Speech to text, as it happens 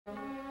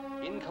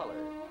In color,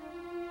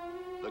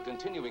 the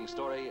continuing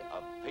story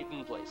of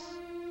Peyton Place.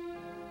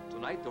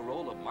 Tonight, the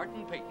role of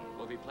Martin Peyton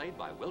will be played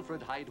by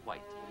Wilfred Hyde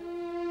White.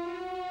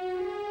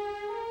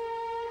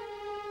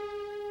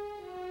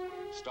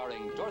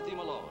 Starring Dorothy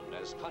Malone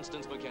as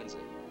Constance Mackenzie,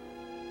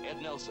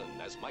 Ed Nelson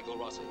as Michael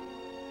Rossi,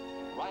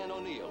 Ryan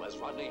O'Neill as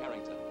Rodney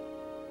Harrington,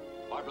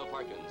 Barbara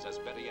Parkins as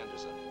Betty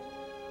Anderson,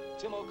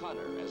 Tim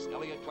O'Connor as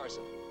Elliot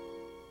Carson,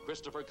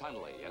 Christopher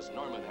Connolly as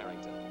Norman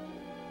Harrington,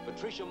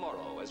 Patricia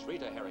Morrow as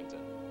Rita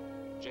Harrington,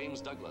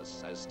 James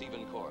Douglas as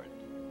Stephen Cord.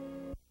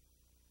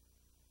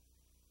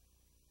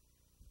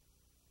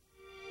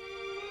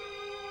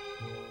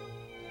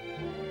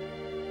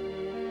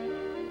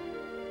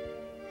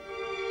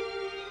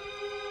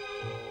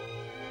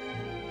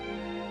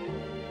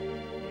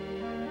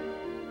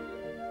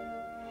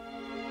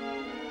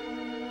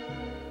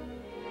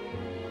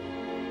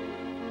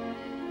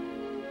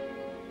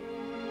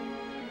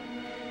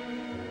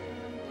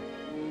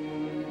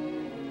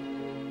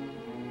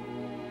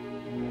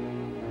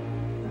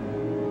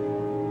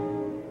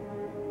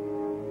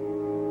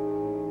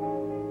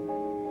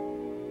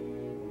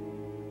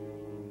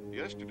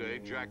 Yesterday,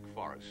 Jack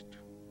Forrest,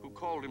 who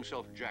called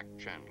himself Jack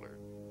Chandler,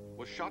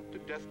 was shot to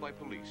death by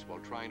police while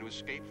trying to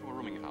escape from a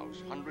rooming house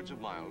hundreds of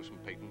miles from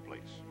Peyton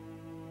Place.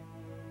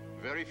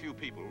 Very few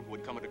people who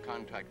had come into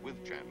contact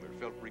with Chandler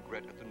felt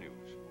regret at the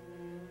news.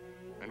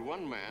 And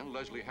one man,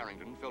 Leslie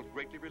Harrington, felt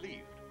greatly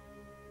relieved.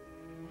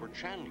 For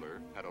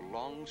Chandler had a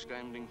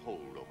long-standing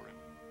hold over him.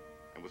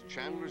 And with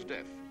Chandler's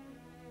death,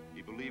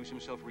 he believes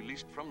himself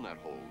released from that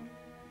hold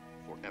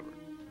forever.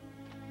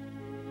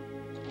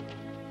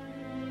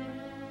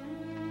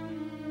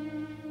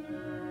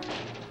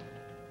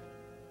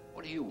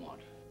 What do you want?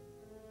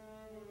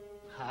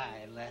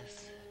 Hi,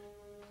 Les.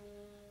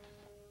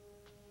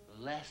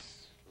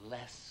 Less.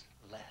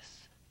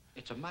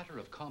 It's a matter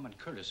of common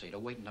courtesy to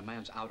wait in a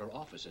man's outer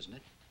office, isn't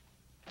it?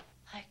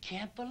 I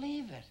can't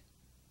believe it.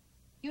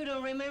 You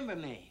don't remember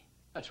me.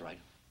 That's right.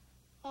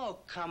 Oh,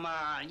 come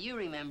on. You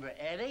remember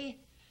Eddie?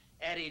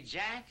 Eddie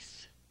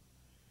Jacks?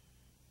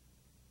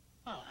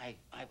 Well,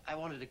 I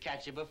wanted to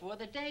catch you before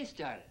the day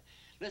started.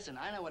 Listen,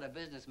 I know what a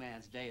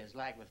businessman's day is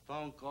like with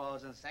phone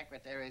calls and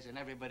secretaries and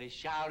everybody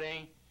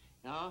shouting,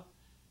 you know?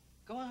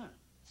 Go on,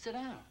 sit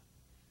down.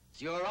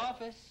 It's your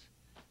office,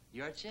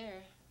 your chair.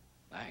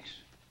 Thanks.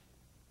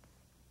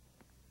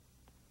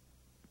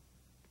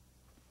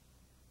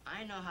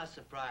 I know how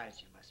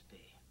surprised you must be.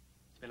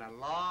 It's been a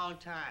long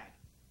time.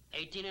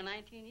 18 or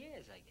 19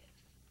 years, I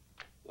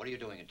guess. What are you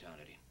doing in town,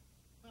 Eddie?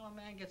 Well, a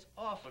man gets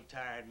awful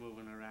tired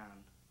moving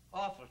around.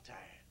 Awful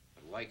tired.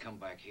 But why come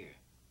back here?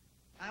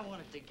 I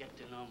wanted to get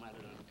to know my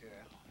little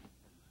girl.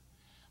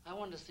 I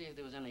wanted to see if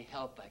there was any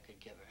help I could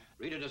give her.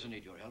 Rita doesn't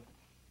need your help.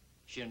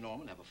 She and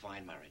Norman have a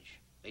fine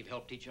marriage. They've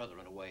helped each other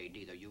in a way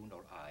neither you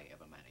nor I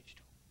ever managed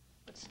to.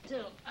 But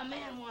still, a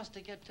man wants to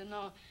get to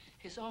know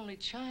his only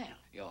child.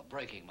 You're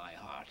breaking my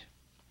heart.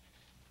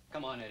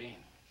 Come on, Eddie.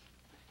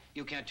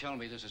 You can't tell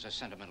me this is a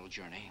sentimental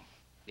journey.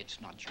 It's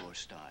not your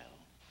style.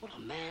 Well, a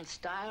man's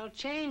style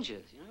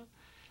changes, you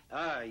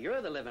know?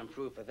 You're the living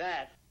proof of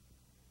that.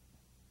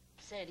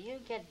 Say, do you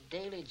get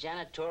daily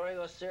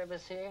janitorial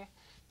service here?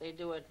 They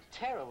do a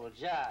terrible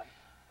job.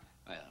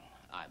 Well,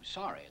 I'm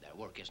sorry their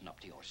work isn't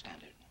up to your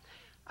standard.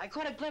 I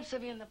caught a glimpse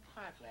of you in the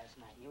park last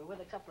night. You were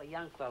with a couple of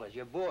young fellas,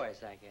 your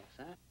boys, I guess,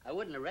 huh? I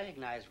wouldn't have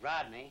recognized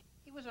Rodney.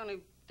 He was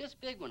only this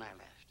big when I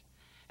left.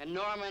 And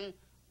Norman,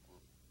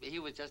 he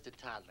was just a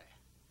toddler.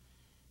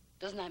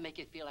 Doesn't that make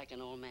you feel like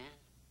an old man?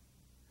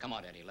 Come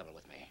on, Eddie, level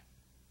with me.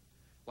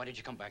 Why did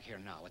you come back here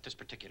now at this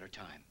particular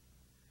time?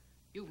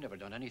 You've never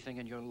done anything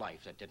in your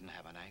life that didn't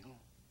have an angle.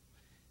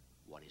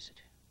 What is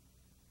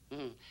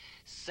it?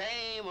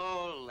 Same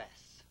old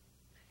Les.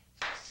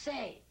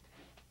 Say,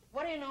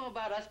 what do you know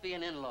about us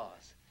being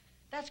in-laws?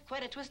 That's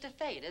quite a twist of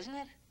fate, isn't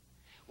it?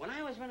 When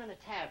I was running the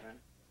tavern,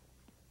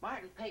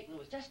 Martin Peyton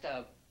was just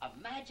a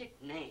magic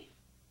name.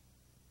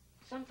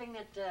 Something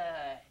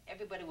that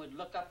everybody would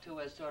look up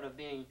to as sort of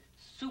being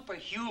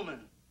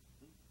superhuman.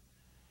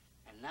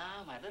 And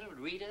now my little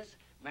Rita's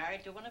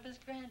married to one of his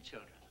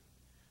grandchildren.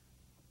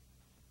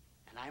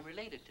 And I'm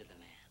related to the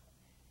man.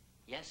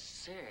 Yes,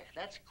 sir.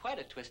 That's quite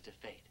a twist of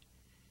fate.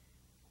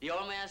 The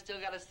old man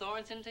still got his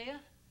thorns into you?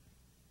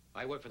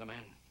 I work for the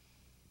man.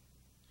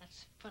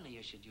 That's funny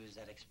you should use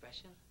that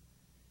expression.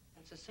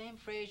 That's the same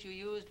phrase you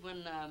used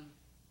when,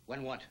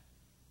 When what?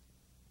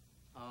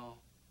 Oh,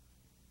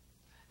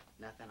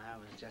 nothing. I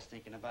was just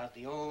thinking about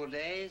the old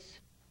days.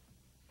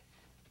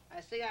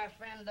 I see our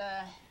friend,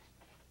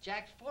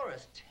 Jack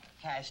Forrest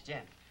cashed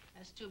in.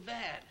 That's too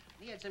bad.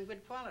 He had some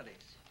good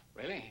qualities.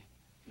 Really?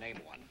 Name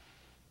one.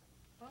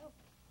 Well,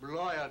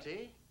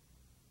 loyalty.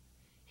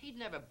 He'd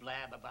never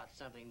blab about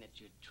something that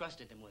you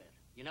trusted him with.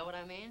 You know what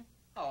I mean?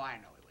 Oh, I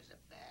know he was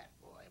a bad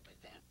boy, but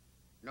then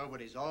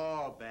nobody's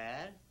all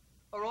bad,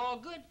 or all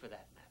good for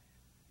that matter.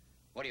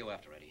 What are you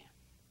after, Eddie?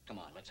 Come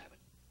on, let's have it.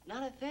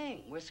 Not a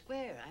thing. We're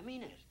square. I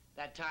mean it.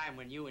 That time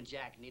when you and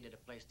Jack needed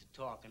a place to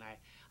talk, and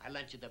I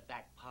lent you the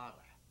back parlor.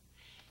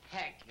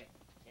 Heck,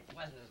 it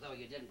wasn't as though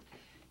you didn't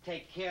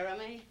take care of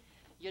me.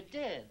 You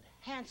did,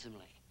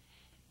 handsomely.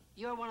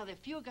 You're one of the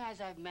few guys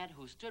I've met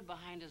who stood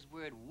behind his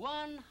word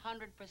 100%.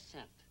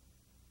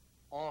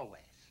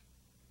 Always.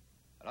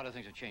 A lot of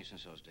things have changed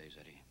since those days,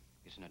 Eddie.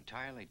 It's an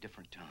entirely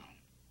different town.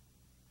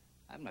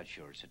 I'm not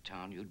sure it's a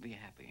town you'd be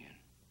happy in.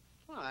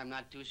 Well, I'm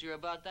not too sure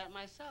about that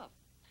myself.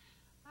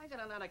 I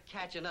got a lot of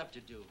catching up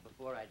to do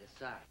before I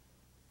decide.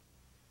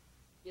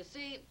 You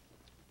see,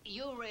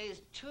 you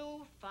raised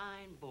two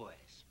fine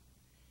boys.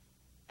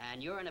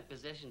 And you're in a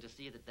position to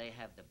see that they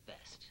have the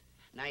best.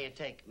 Now you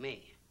take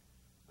me.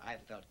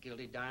 I've felt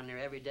guilty darn near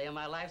every day of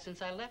my life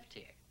since I left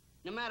here.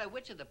 No matter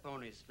which of the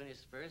ponies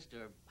finished first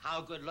or how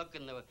good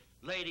looking the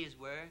ladies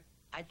were,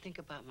 I'd think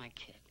about my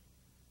kid.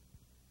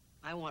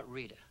 I want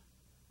Rita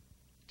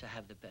to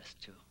have the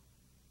best, too.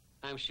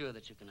 I'm sure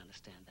that you can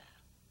understand that.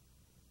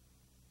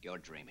 You're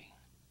dreaming.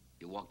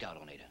 You walked out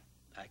on Ada.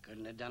 I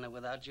couldn't have done it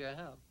without your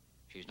help.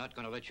 She's not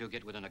going to let you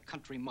get within a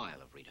country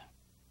mile of Rita.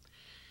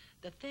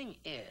 The thing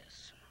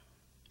is,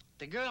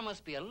 the girl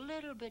must be a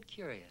little bit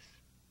curious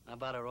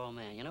about her old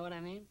man. You know what I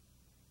mean?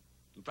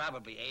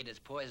 Probably Ada's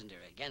poisoned her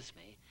against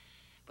me.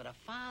 But a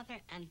father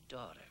and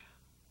daughter,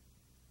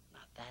 now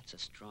that's a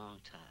strong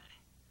tie.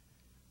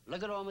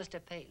 Look at old Mr.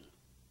 Peyton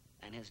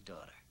and his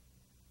daughter.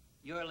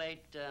 Your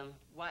late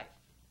wife.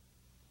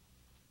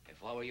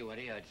 If I were you,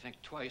 Eddie, I'd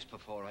think twice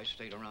before I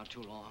stayed around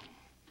too long.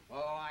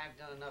 Oh, I've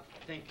done enough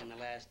thinking the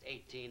last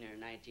 18 or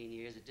 19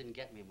 years. It didn't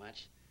get me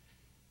much.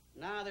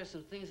 Now there's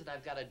some things that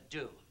I've got to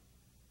do.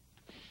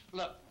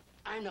 Look,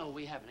 I know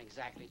we haven't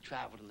exactly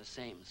traveled in the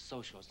same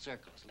social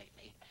circles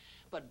lately,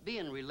 but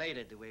being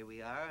related the way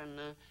we are,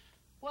 and,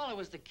 well, it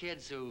was the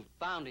kids who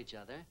found each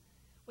other,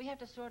 we have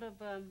to sort of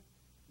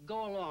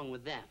go along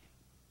with them.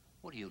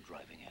 What are you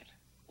driving at?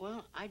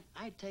 Well,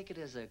 I'd take it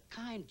as a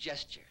kind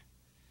gesture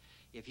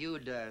if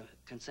you'd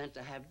consent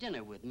to have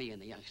dinner with me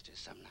and the youngsters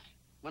some night,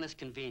 when it's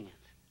convenient.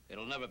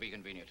 It'll never be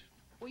convenient.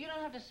 Well, you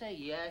don't have to say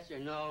yes or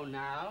no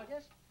now.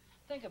 Just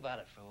think about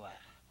it for a while.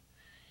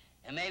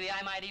 And maybe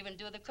I might even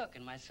do the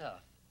cooking myself.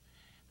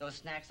 Those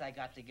snacks I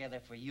got together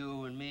for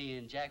you and me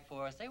and Jack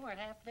Forrest, they weren't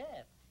half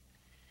bad.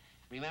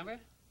 Remember?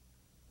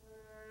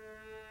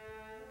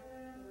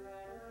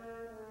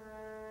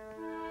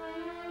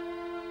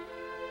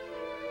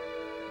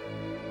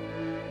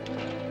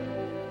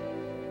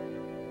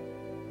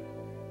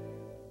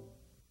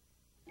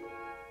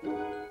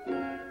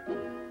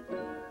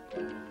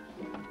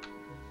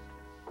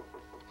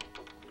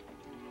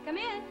 Come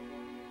in.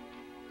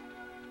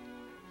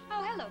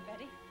 Oh, hello,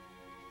 Betty.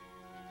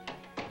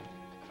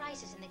 A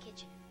crisis in the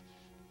kitchen.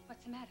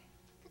 What's the matter?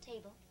 The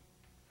table.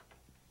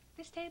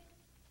 This table?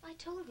 I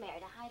told Mary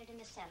to hide it in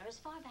the cellar as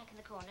far back in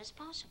the corner as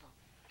possible.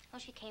 Well,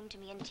 she came to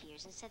me in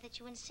tears and said that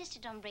you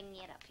insisted on bringing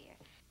it up here.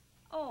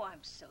 Oh,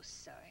 I'm so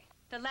sorry.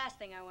 The last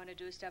thing I want to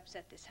do is to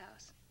upset this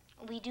house.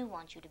 We do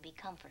want you to be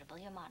comfortable.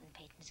 You're Martin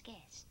Peyton's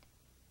guest.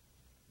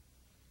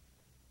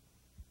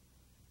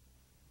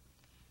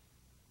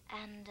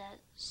 And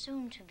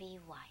soon-to-be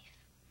wife.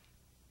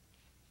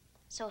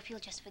 So if you'll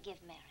just forgive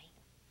Mary.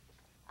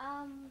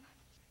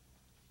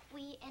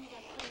 We ended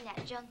up putting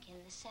that junk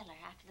in the cellar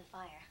after the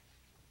fire.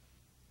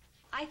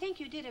 I think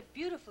you did a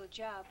beautiful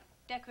job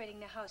decorating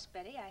the house,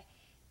 Betty.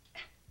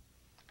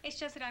 It's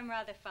just that I'm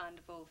rather fond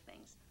of old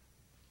things.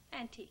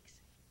 Antiques.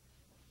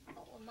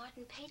 Oh, well,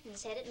 Martin Peyton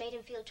said it made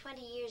him feel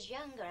 20 years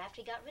younger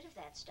after he got rid of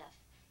that stuff.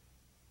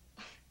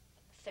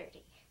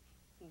 30.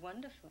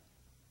 Wonderful.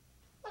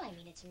 Well, I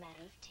mean, it's a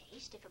matter of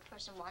taste. If a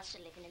person wants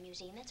to live in a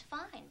museum, that's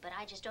fine, but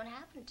I just don't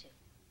happen to.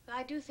 Well,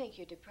 I do think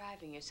you're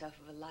depriving yourself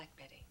of a lot,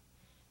 Betty.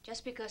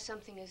 Just because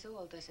something is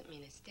old doesn't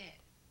mean it's dead.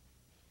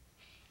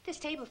 This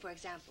table, for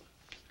example,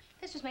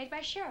 this was made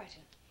by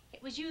Sheraton.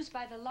 It was used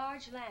by the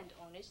large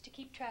landowners to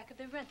keep track of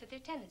the rent that their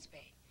tenants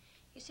pay.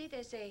 You see,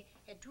 there's a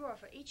drawer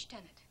for each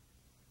tenant.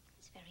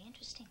 It's very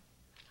interesting.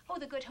 Oh,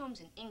 the good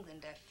homes in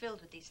England are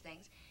filled with these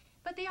things,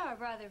 but they are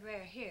rather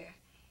rare here.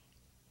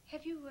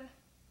 Have you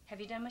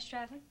done much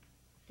traveling?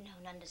 No,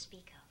 none to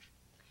speak of.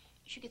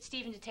 You should get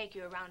Stephen to take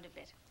you around a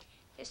bit.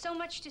 There's so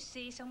much to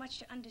see, so much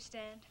to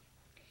understand.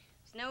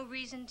 There's no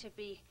reason to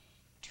be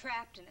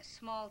trapped in a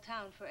small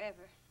town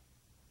forever.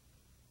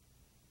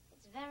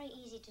 It's very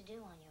easy to do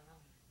on your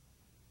own.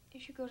 You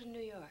should go to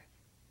New York.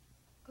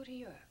 Go to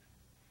Europe.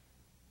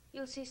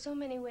 You'll see so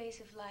many ways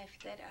of life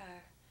that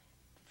are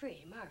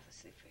free,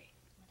 marvelously free.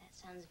 Well, that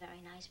sounds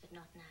very nice, but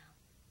not now.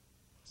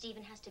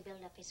 Stephen has to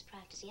build up his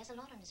practice. He has a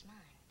lot on his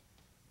mind.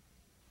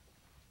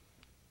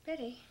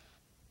 Betty,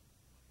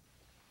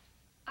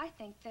 I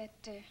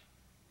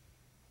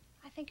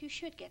think you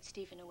should get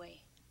Stephen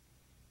away.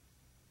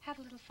 Have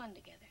a little fun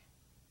together.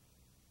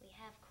 We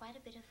have quite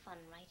a bit of fun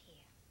right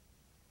here.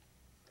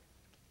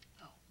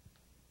 Oh.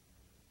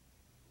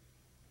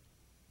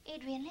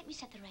 Adrienne, let me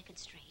set the record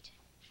straight.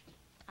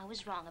 I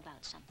was wrong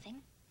about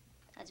something.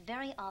 It's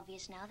very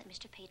obvious now that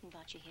Mr. Peyton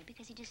brought you here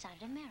because he decided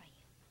to marry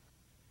you.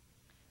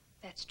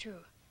 That's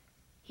true.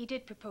 He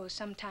did propose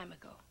some time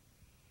ago.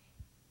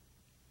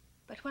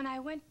 But when I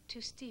went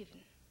to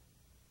Stephen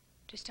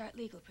to start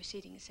legal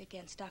proceedings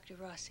against Dr.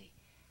 Rossi,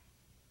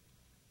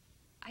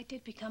 I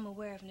did become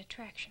aware of an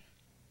attraction.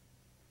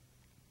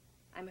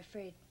 I'm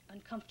afraid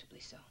uncomfortably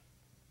so.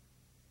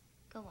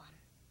 Go on.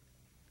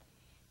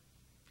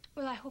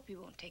 Well, I hope you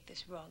won't take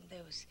this wrong.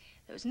 There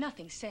was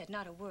nothing said,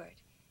 not a word.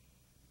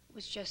 It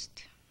was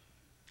just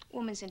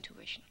woman's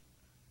intuition.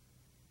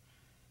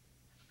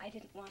 I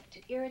didn't want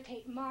to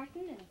irritate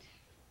Martin, and,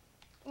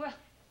 well,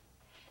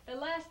 the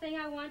last thing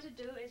I want to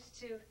do is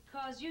to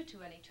cause you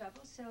two any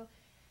trouble, so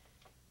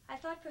I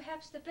thought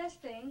perhaps the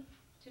best thing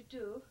to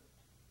do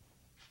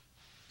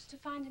was to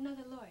find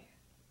another lawyer.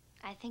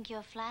 I think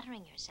you're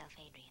flattering yourself,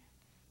 Adrienne.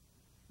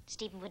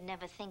 Stephen would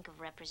never think of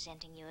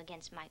representing you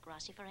against Mike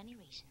Rossi for any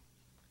reason.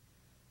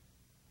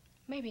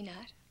 Maybe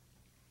not.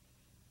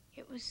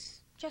 It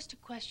was just a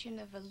question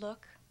of a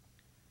look,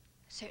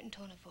 a certain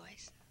tone of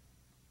voice.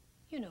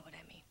 You know what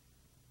I mean.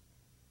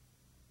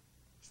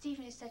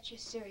 Stephen is such a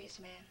serious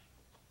man.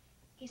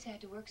 He's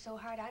had to work so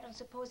hard, I don't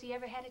suppose he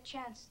ever had a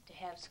chance to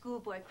have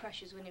schoolboy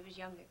crushes when he was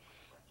younger.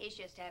 He's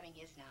just having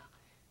his now,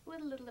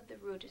 with a little of the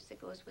rudeness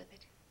that goes with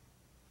it.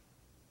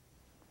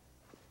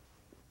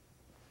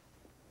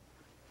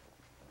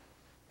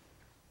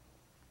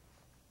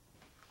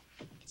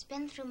 It's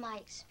been through my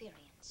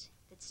experience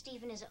that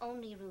Stephen is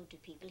only rude to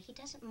people he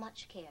doesn't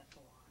much care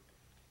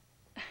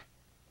for.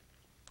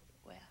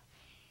 Well,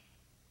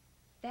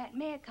 that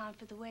may account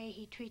for the way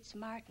he treats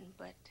Martin,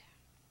 but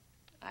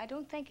I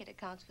don't think it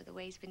accounts for the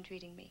way he's been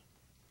treating me.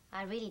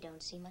 I really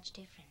don't see much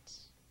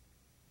difference.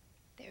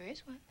 There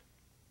is one.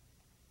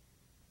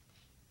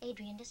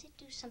 Adrienne, does it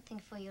do something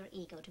for your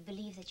ego to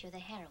believe that you're the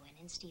heroine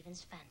in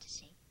Stephen's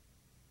fantasy?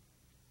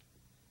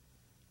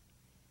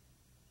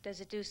 Does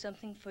it do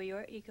something for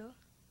your ego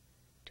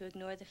to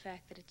ignore the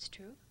fact that it's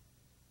true?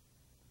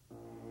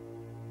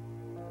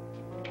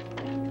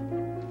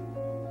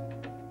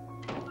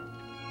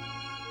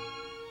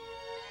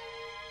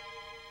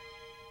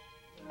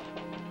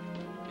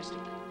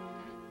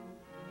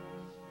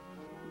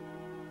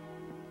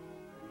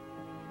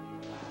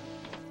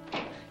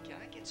 Can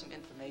I get some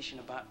information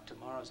about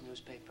tomorrow's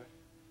newspaper?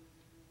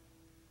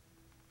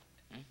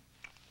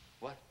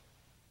 What?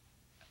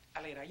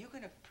 Elliot, are you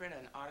going to print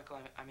an article,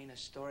 I mean a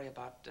story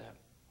about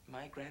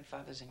my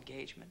grandfather's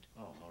engagement?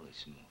 Oh, holy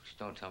smokes.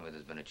 Don't tell me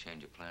there's been a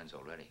change of plans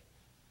already.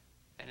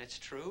 And it's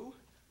true?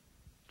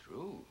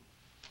 True.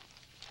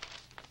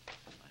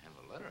 I have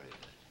a letter here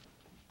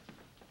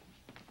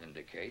that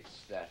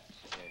indicates that...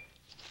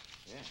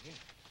 yeah, here.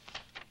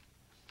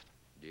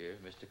 Dear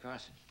Mr.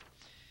 Carson,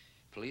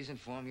 please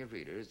inform your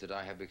readers that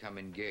I have become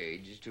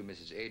engaged to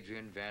Mrs.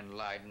 Adrienne Van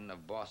Leyden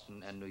of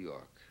Boston and New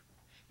York.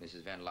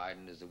 Mrs. Van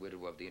Leyden is the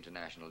widow of the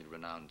internationally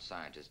renowned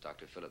scientist,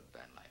 Dr. Philip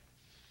Van Leyden.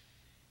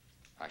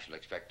 I shall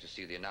expect to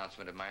see the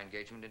announcement of my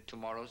engagement in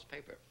tomorrow's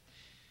paper.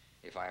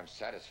 If I am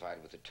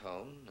satisfied with the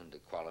tone and the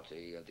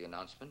quality of the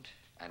announcement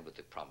and with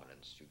the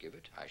prominence you give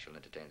it, I shall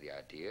entertain the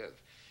idea of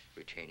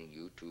retaining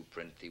you to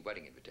print the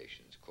wedding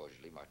invitations.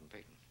 Cordially, Martin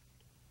Peyton.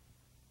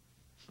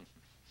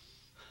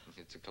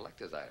 It's a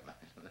collector's item.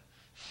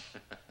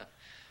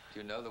 Do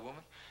you know the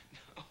woman?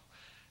 No.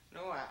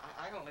 No,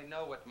 I only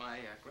know what my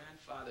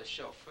grandfather's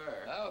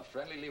chauffeur... Oh,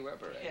 Friendly Lee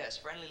Weber, eh? Yes,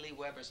 Friendly Lee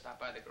Weber stopped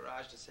by the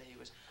garage to say he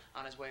was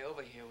on his way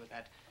over here with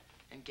that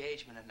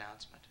engagement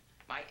announcement.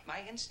 My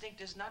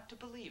instinct is not to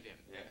believe him.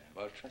 Yeah,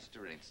 well, trust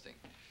your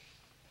instinct.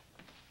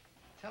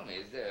 Tell me,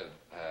 is there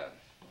a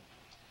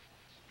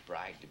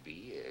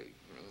bride-to-be, a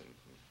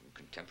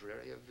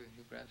contemporary of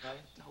your grandfather?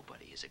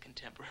 Nobody is a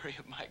contemporary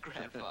of my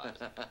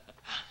grandfather.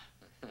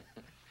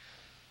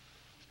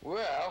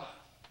 Well...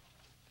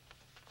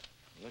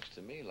 looks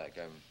to me like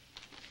I'm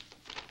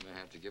gonna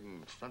have to give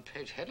him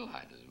front-page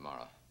headlines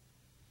tomorrow.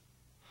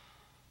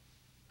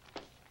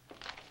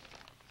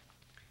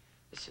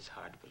 This is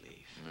hard to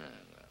believe. Yeah,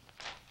 well.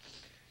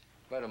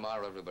 By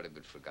tomorrow, everybody will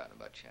be forgotten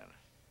about Chandler.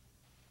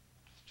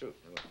 It's true.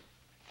 They will.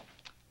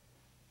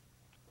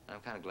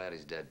 I'm kind of glad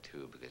he's dead,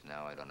 too, because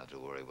now I don't have to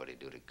worry what he'd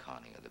do to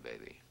Connie or the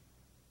baby.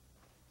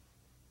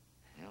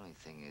 The only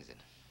thing is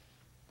that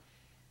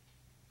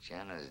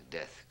Chandler's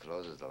death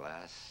closes the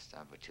last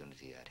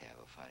opportunity I'd have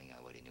of finding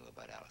out what he knew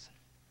about Allison.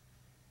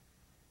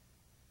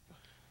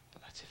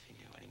 Well, that's if he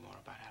knew any more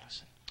about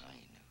Allison. Oh, he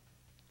knew.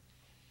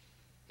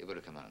 He would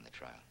have come out in the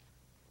trial.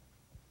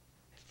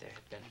 If there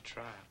had been a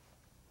trial.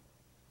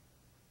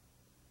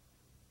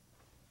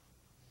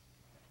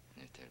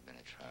 If there had been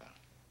a trial.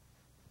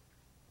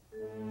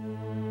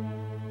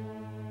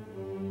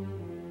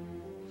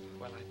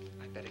 Well,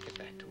 I better get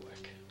back to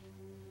work.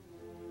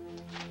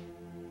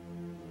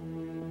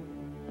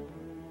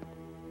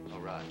 All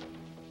right.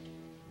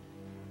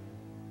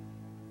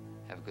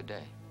 Have a good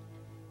day.